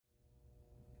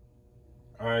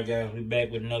Alright guys, we back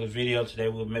with another video. Today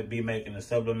we'll be making a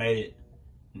sublimated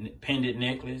pendant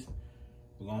necklace.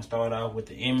 We're gonna start off with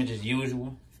the image as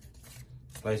usual.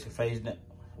 Place it face down.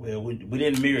 Well, we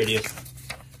didn't mirror this one.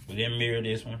 We didn't mirror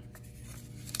this one.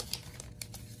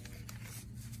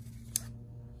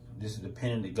 This is the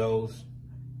pendant that goes,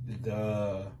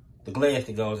 the glass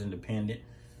that goes in the pendant.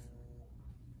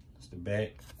 It's the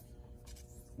back.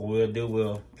 What we'll do,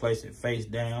 we'll place it face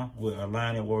down. We'll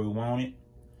align it where we want it.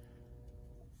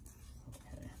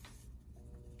 Okay.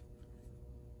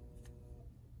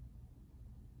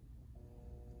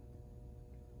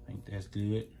 I think that's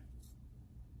good.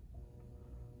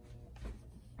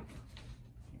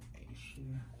 Make sure.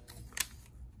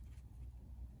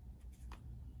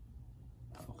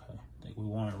 Okay, I think we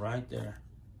want it right there.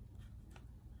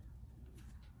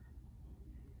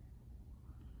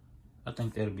 I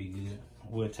think that'll be good.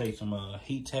 We'll take some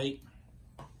heat tape.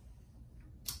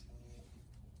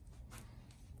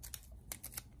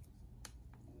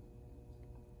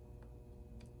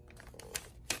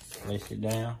 Place it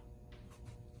down.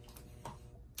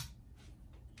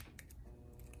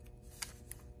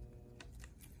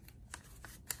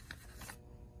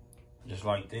 Just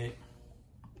like that.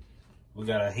 We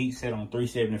got our heat set on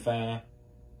 375.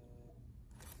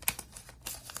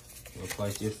 We'll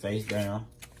place this face down.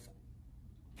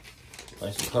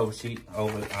 Place the cover sheet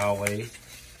over it always.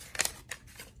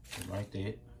 Just like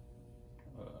that.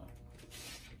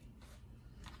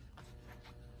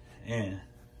 And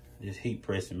this heat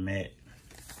pressing mat.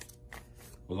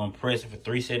 We're gonna press it for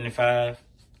 375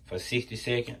 for 60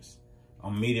 seconds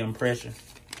on medium pressure.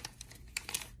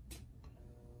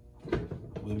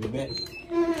 We'll be back.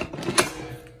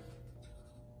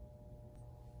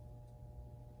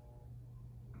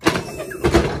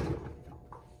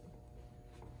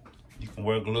 You can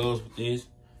wear gloves with this,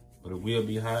 but it will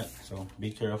be hot, so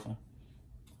be careful.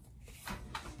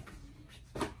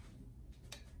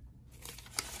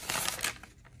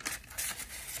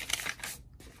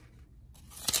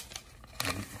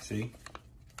 See,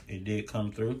 it did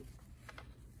come through.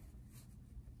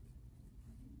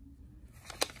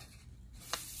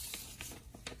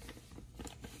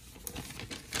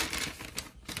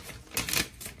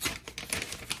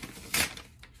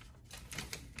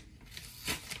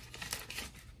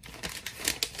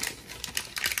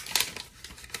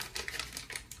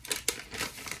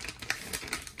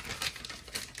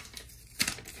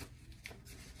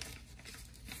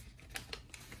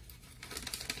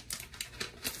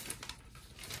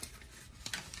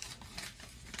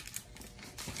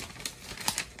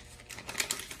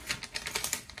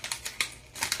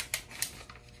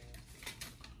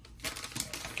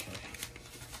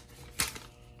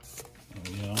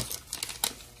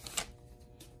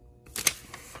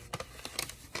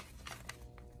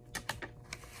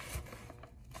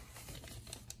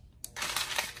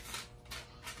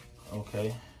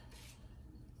 Okay,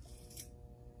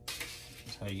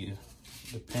 that's how you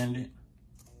the pendant,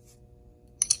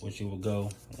 which you will go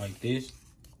like this.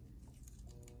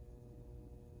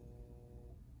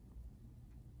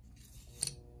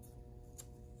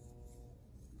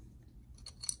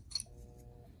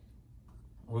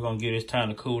 We're gonna give this time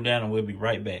to cool down and we'll be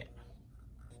right back.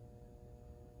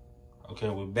 Okay,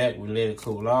 we're back. We let it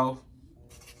cool off.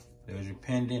 There's your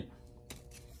pendant,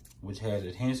 which has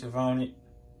adhesive on it.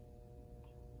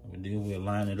 We'll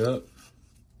line it up.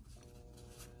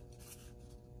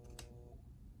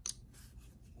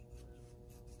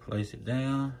 Place it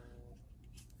down.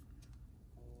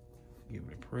 Give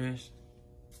it a press.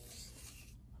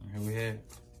 And here we have it.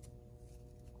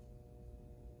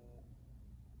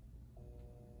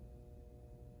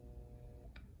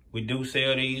 We do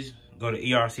sell these. Go to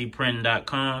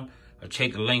ERCPRINTING.com or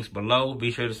check the links below.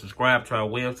 Be sure to subscribe to our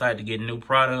website to get new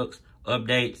products,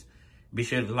 updates. Be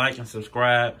sure to like and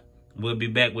subscribe. We'll be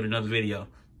back with another video.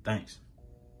 Thanks.